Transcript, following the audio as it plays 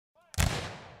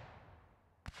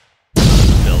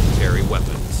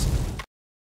weapons.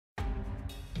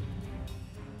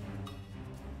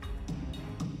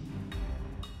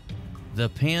 The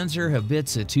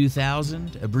Panzerhaubitze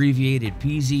 2000, abbreviated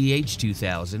PZH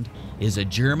 2000, is a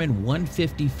German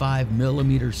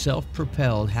 155mm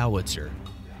self-propelled howitzer,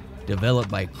 developed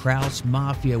by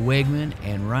Krauss-Maffei Wegmann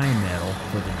and Rheinmetall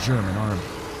for the German Army.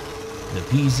 The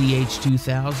PZH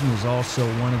 2000 is also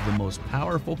one of the most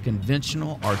powerful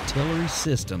conventional artillery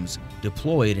systems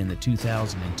deployed in the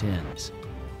 2010s.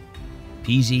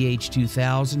 PZH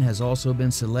 2000 has also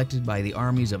been selected by the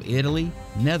armies of Italy,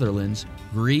 Netherlands,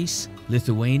 Greece,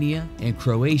 Lithuania, and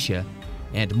Croatia,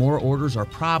 and more orders are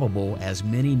probable as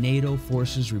many NATO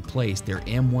forces replace their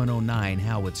M109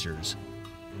 howitzers.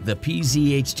 The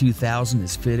PZH 2000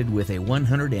 is fitted with a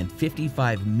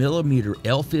 155mm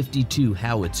L-52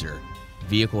 howitzer. The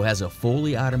vehicle has a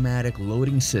fully automatic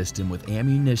loading system with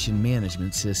ammunition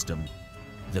management system.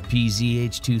 The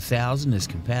PZH 2000 is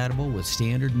compatible with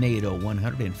standard NATO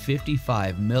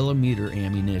 155mm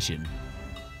ammunition.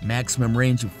 Maximum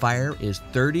range of fire is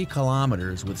 30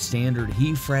 kilometers with standard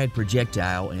HE-frag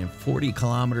projectile and 40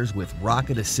 kilometers with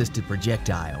rocket-assisted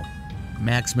projectile.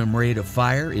 Maximum rate of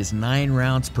fire is 9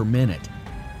 rounds per minute.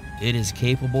 It is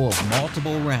capable of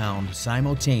multiple round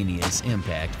simultaneous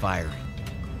impact firing.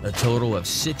 A total of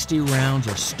 60 rounds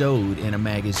are stowed in a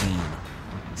magazine.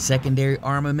 Secondary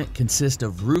armament consists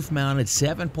of roof-mounted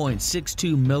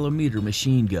 7.62mm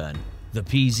machine gun. The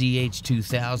PZH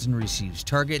 2000 receives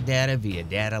target data via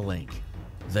data link.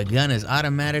 The gun is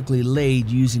automatically laid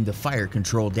using the fire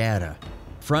control data.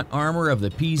 Front armor of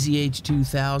the PZH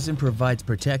 2000 provides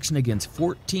protection against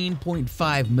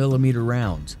 14.5mm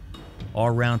rounds.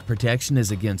 All-round protection is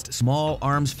against small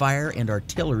arms fire and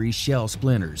artillery shell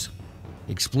splinters.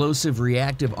 Explosive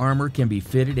reactive armor can be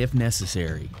fitted if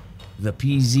necessary. The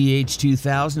PZH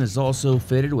 2000 is also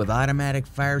fitted with automatic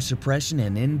fire suppression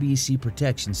and NBC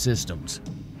protection systems.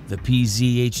 The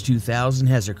PZH 2000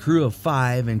 has a crew of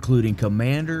 5, including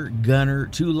commander, gunner,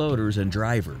 2 loaders, and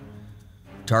driver.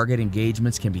 Target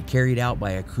engagements can be carried out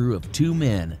by a crew of 2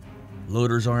 men.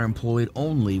 Loaders are employed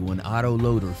only when auto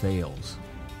loader fails.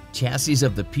 Chassis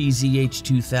of the PZH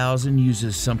 2000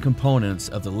 uses some components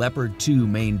of the Leopard 2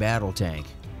 main battle tank.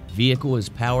 Vehicle is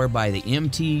powered by the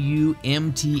MTU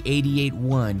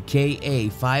MT881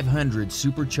 KA500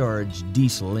 supercharged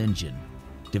diesel engine,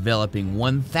 developing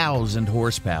 1,000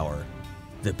 horsepower.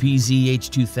 The PZH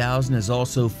 2000 is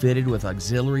also fitted with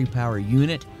auxiliary power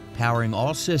unit, powering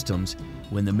all systems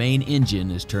when the main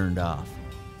engine is turned off.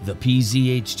 The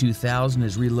PZH 2000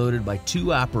 is reloaded by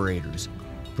 2 operators.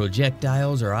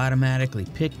 Projectiles are automatically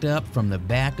picked up from the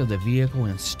back of the vehicle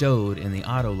and stowed in the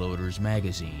autoloader's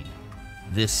magazine.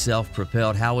 This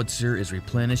self-propelled howitzer is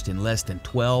replenished in less than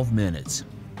 12 minutes.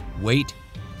 Weight,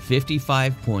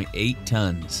 55.8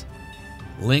 tons.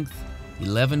 Length,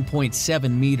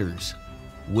 11.7 meters.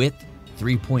 Width,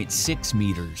 3.6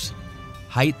 meters.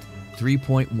 Height,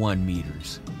 3.1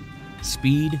 meters.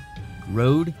 Speed,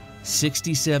 road,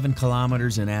 67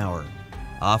 kilometers an hour.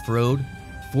 Off-road,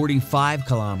 45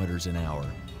 kilometers an hour.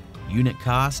 Unit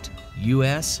cost,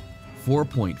 US,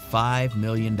 $4.5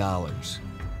 million.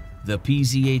 The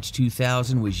PZH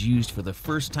 2000 was used for the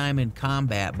first time in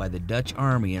combat by the Dutch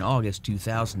Army in August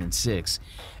 2006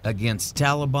 against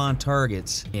Taliban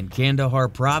targets in Kandahar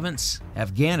Province,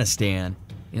 Afghanistan,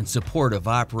 in support of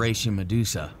Operation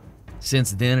Medusa.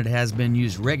 Since then, it has been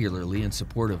used regularly in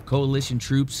support of coalition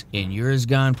troops in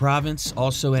Uruzgan Province,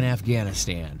 also in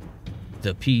Afghanistan.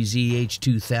 The PZH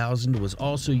 2000 was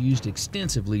also used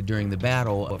extensively during the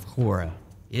Battle of Kora.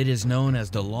 It is known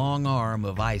as the long arm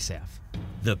of ISAF.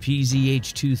 The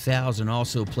PZH 2000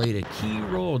 also played a key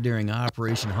role during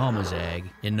Operation Halmazag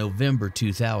in November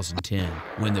 2010,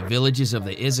 when the villages of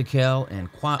the Izakel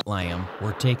and Quatlayam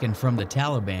were taken from the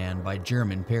Taliban by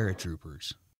German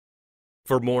paratroopers.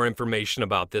 For more information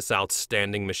about this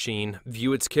outstanding machine,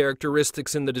 view its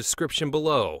characteristics in the description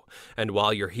below. And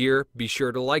while you're here, be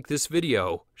sure to like this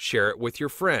video, share it with your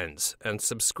friends, and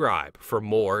subscribe for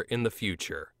more in the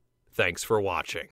future. Thanks for watching.